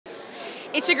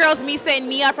It's your girls Misa and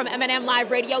Mia from M&M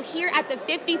Live Radio here at the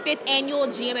 55th Annual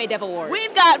GMA Dove Awards.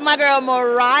 We've got my girl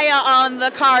Moriah on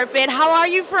the carpet. How are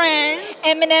you, friend?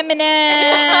 M&M.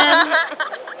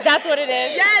 That's what it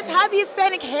is. Yes, happy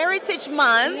Hispanic Heritage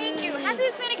Month. Thank you. Happy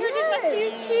Hispanic Heritage Month to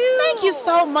you too. Thank you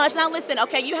so much. Now listen,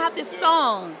 okay, you have this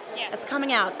song that's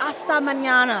coming out, Hasta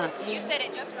Mañana. You said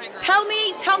it just right. Tell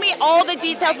me all the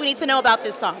details we need to know about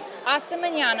this song. Hasta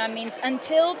Mañana means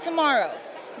until tomorrow.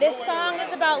 This song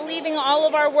is about leaving all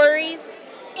of our worries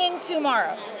in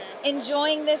tomorrow,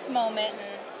 enjoying this moment.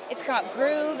 It's got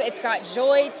groove, it's got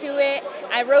joy to it.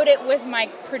 I wrote it with my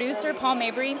producer, Paul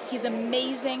Mabry. He's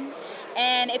amazing.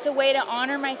 And it's a way to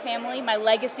honor my family, my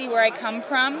legacy, where I come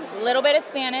from. A little bit of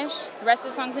Spanish, the rest of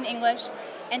the song's in English,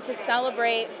 and to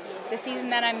celebrate the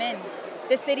season that I'm in,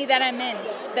 the city that I'm in,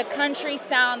 the country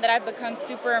sound that I've become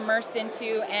super immersed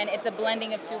into, and it's a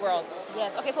blending of two worlds.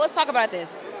 Yes, okay, so let's talk about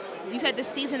this. You said the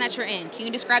season that you're in. Can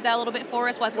you describe that a little bit for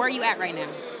us? Like, where are you at right now?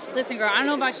 Listen, girl, I don't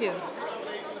know about you,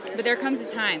 but there comes a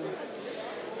time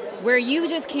where you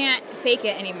just can't fake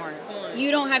it anymore. You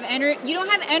don't have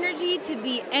energy to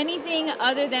be anything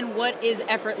other than what is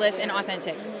effortless and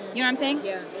authentic. You know what I'm saying?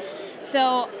 Yeah.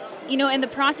 So, you know, in the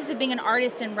process of being an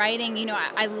artist and writing, you know,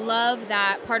 I love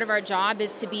that part of our job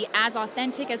is to be as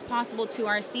authentic as possible to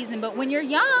our season. But when you're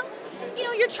young, you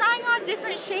know, you're trying on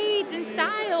different shades and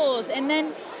styles. And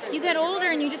then you get older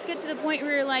and you just get to the point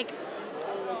where you're like,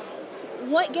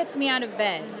 what gets me out of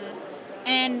bed?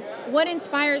 And what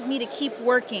inspires me to keep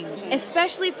working,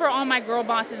 especially for all my girl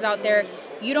bosses out there.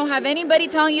 You don't have anybody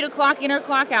telling you to clock in or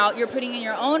clock out. You're putting in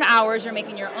your own hours. You're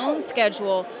making your own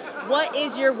schedule. What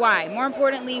is your why? More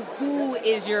importantly, who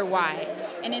is your why?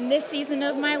 And in this season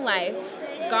of my life,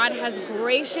 God has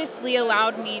graciously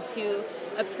allowed me to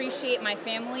appreciate my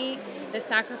family, the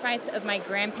sacrifice of my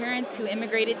grandparents who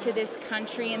immigrated to this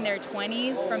country in their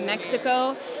 20s from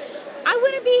Mexico. I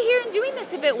wouldn't be here and doing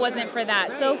this if it wasn't for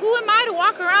that. So who am I to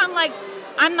walk around like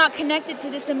I'm not connected to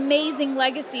this amazing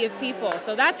legacy of people?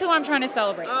 So that's who I'm trying to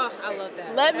celebrate. Oh, I love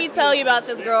that. Let me tell you about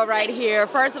this girl right here.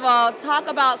 First of all, talk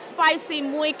about spicy,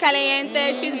 muy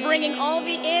caliente. She's bringing all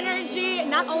the energy,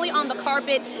 not only on the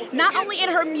carpet, not only in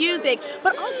her music,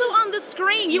 but also on the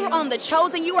screen. You were on The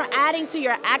Chosen. You were adding to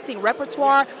your acting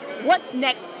repertoire. What's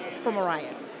next for Moriah?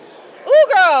 Ooh,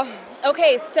 girl.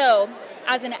 Okay, so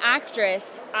as an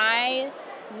actress, I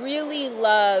really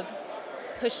love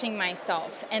pushing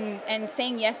myself and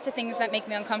saying yes to things that make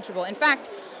me uncomfortable. In fact,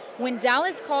 when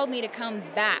Dallas called me to come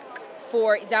back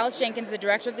for, Dallas Jenkins, the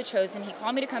director of The Chosen, he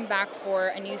called me to come back for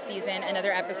a new season,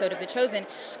 another episode of The Chosen.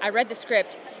 I read the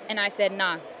script and I said,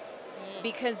 nah,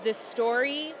 because the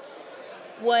story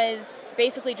was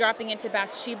basically dropping into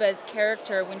Bathsheba's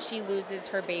character when she loses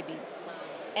her baby.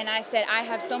 And I said, I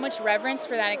have so much reverence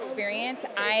for that experience,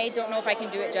 I don't know if I can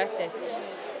do it justice.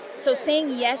 So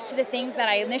saying yes to the things that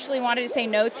I initially wanted to say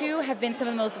no to have been some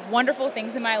of the most wonderful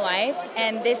things in my life,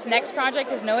 and this next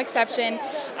project is no exception.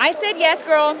 I said yes,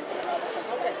 girl,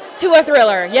 to a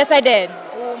thriller. Yes, I did.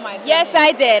 Oh my goodness. Yes,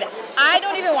 I did. I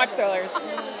don't even watch thrillers.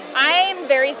 I'm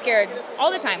very scared all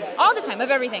the time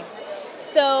of everything.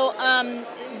 So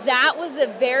that was a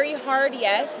very hard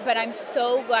yes, but I'm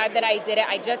so glad that I did it.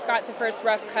 I just got the first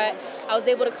rough cut. I was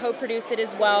able to co-produce it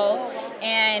as well.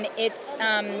 And it's,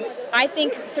 I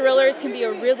think thrillers can be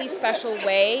a really special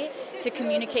way to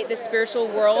communicate the spiritual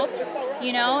world,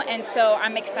 you know? And so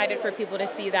I'm excited for people to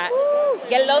see that.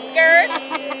 Get a little scared.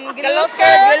 Get a little scared.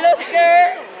 Get a little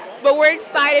scared. But we're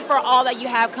excited for all that you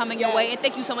have coming your way. And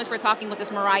thank you so much for talking with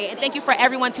us, Moriah. And thank you for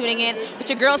everyone tuning in with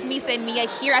your girls, Misa and Mia,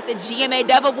 here at the GMA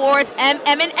Dove Awards.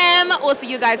 M&M. We'll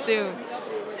see you guys soon.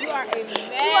 You are a mess.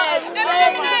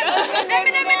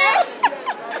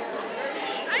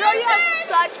 Girl, you have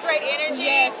such great energy.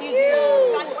 Yes, you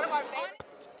do. One of our favorites.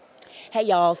 Hey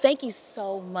y'all, thank you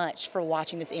so much for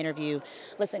watching this interview.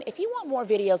 Listen, if you want more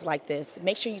videos like this,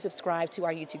 make sure you subscribe to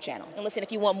our YouTube channel. And listen,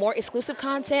 if you want more exclusive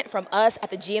content from us at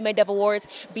the GMA Dove Awards,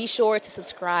 be sure to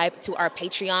subscribe to our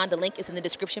Patreon. The link is in the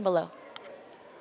description below.